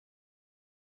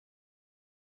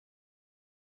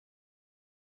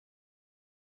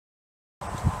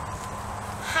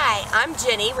I'm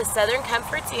Jenny with Southern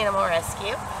Comforts Animal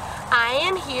Rescue. I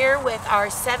am here with our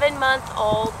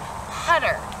 7-month-old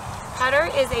Pudder. Pudder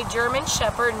is a German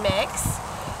Shepherd mix.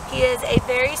 He is a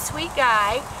very sweet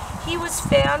guy. He was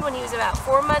found when he was about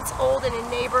 4 months old in a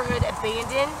neighborhood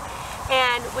abandoned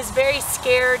and was very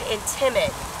scared and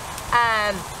timid.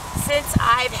 Since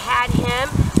I've had him,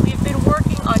 we've been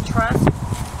working on trust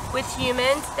with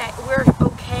humans that we're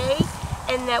okay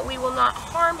and that we will not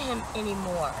harm him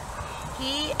anymore.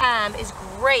 He is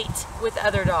great with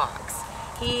other dogs.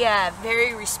 He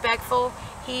very respectful.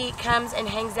 He comes and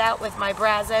hangs out with my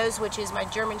Brazos, which is my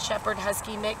German Shepherd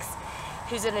Husky mix,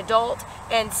 who's an adult,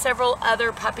 and several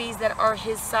other puppies that are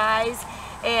his size.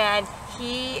 And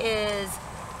he is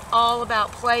all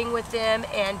about playing with them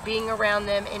and being around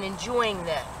them and enjoying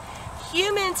them.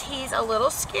 Humans, he's a little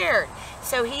scared,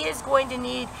 so he is going to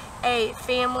need a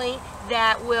family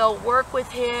that will work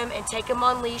with him and take him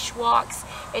on leash walks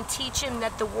and teach him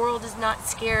that the world is not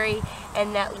scary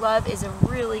and that love is a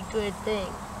really good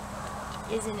thing.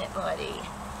 Isn't it, buddy?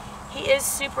 He is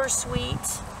super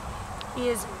sweet. He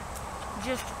is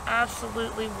just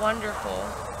absolutely wonderful.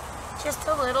 Just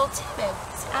a little timid.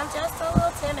 I'm just a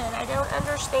little timid. I don't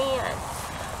understand.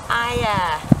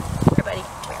 Here, buddy.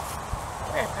 Come here.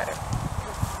 Come here, Pudder.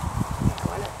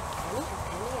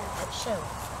 Show.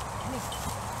 Come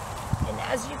here. And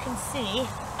as you can see,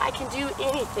 I can do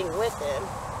anything with him.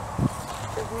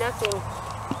 There's nothing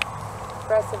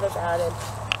aggressive about him.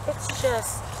 It's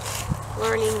just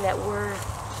learning that we're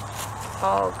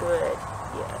all good.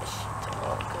 Yes,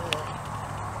 all good.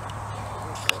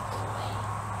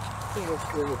 You're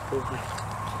a good boy.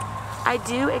 I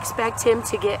do expect him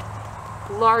to get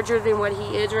larger than what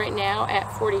he is right now at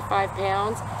 45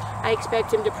 pounds. I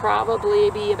expect him to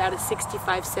probably be about a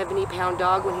 65, 70 pound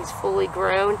dog when he's fully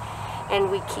grown,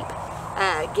 and we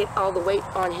get all the weight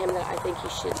on him that I think he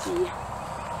should be.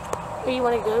 Where you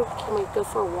want to go? Can we go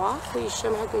for a walk? Will you show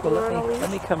him how good you are on a leash?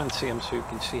 Let me come and see him so you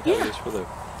can see how he is with a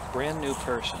brand new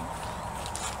person.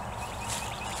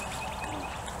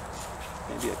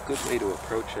 Maybe a good way to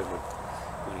approach him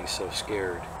when he's so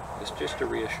scared is just to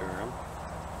reassure him.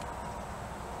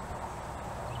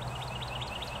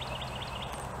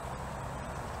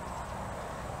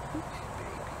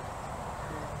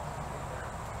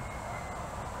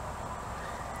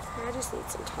 I just need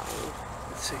some time.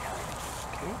 Let's say hi,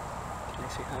 okay? Can I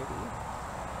say hi to you?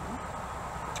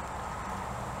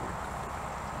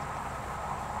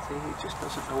 See, he just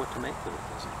doesn't know what to make of it,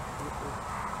 does he?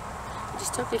 I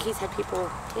just don't think he's had people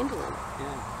handle him.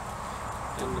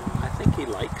 Yeah. And I think he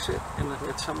likes it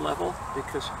at some level,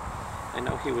 because I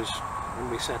know he was,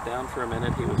 when we sat down for a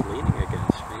minute, he was leaning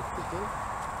against me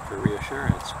for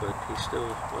reassurance, but he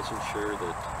still wasn't sure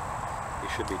that he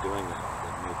should be doing that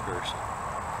with a new person.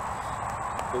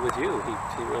 But with you, he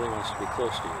really wants to be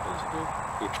close to you, doesn't he?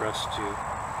 He trusts you.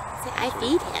 Say, I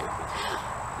feed him. Yeah.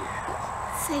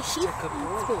 Say, she feeds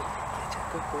me. It's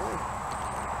a good boy.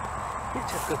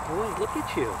 It's a good boy. Look at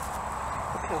you.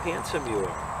 Look how handsome you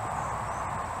are.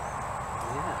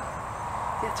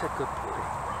 Yeah. It's a good boy.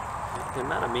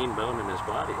 And not a mean bone in his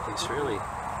body. He's really,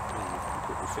 I mean, you can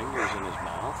put your fingers in his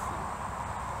mouth and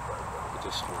he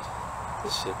just will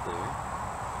sit there.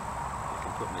 I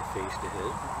can put my face to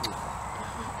his.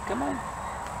 Come on.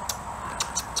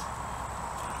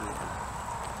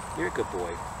 Yeah. You're a good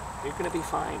boy. You're going to be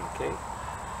fine, okay?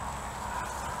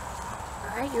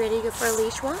 All right, you ready to go for a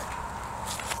leash walk?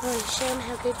 Want to show him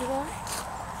how good you are?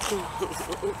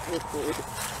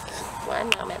 One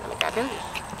moment, let me grab him.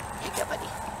 There you go, buddy.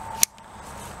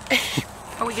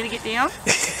 Are we going to get down?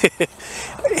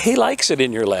 He likes it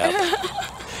in your lap.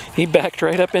 He backed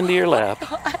right up into your lap.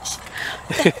 Oh, gosh.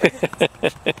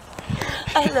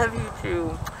 I love you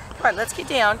too. Come on, let's get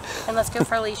down and let's go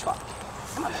for a leash walk.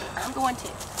 Come on, I'm going too.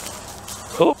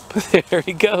 Oh, there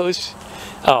he goes.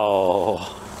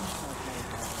 Oh.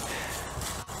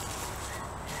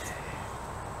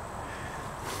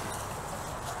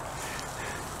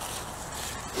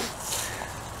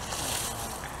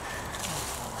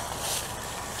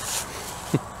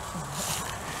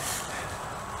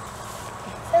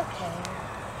 It's okay.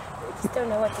 We just don't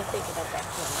know what to think about that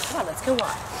camera. Come on, let's go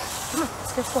walk. Come on,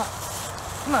 let's go walk.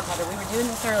 Come on, Pudder, we were doing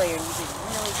this earlier and you did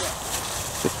really good.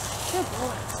 Good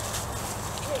boy.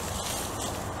 Good.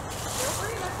 Don't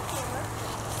worry about the camera.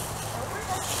 Don't worry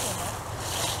about the camera.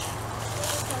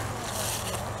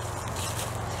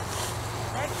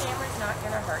 That camera's not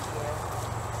going to hurt you.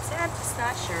 See, I'm just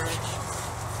not sure.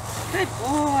 Good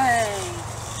boy.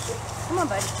 Come on,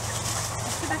 buddy.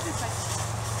 Let's go back this way.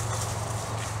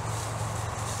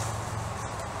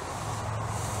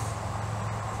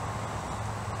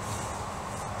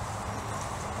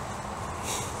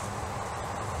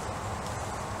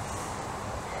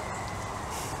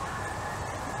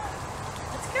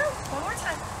 One more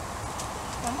time.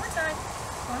 One more time.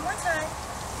 One more time.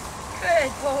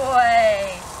 Good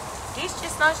boy. He's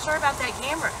just not sure about that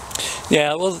camera.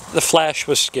 Yeah, well, the flash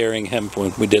was scaring him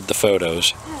when we did the photos.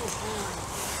 So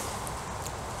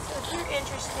if you're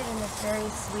interested in this very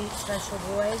sweet, special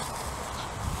boy,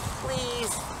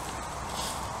 please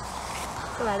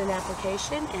fill out an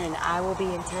application and I will be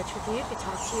in touch with you to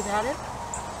talk to you about it.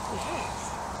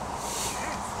 Yes.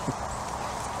 Yes.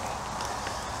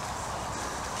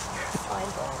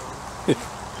 Fine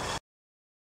boy.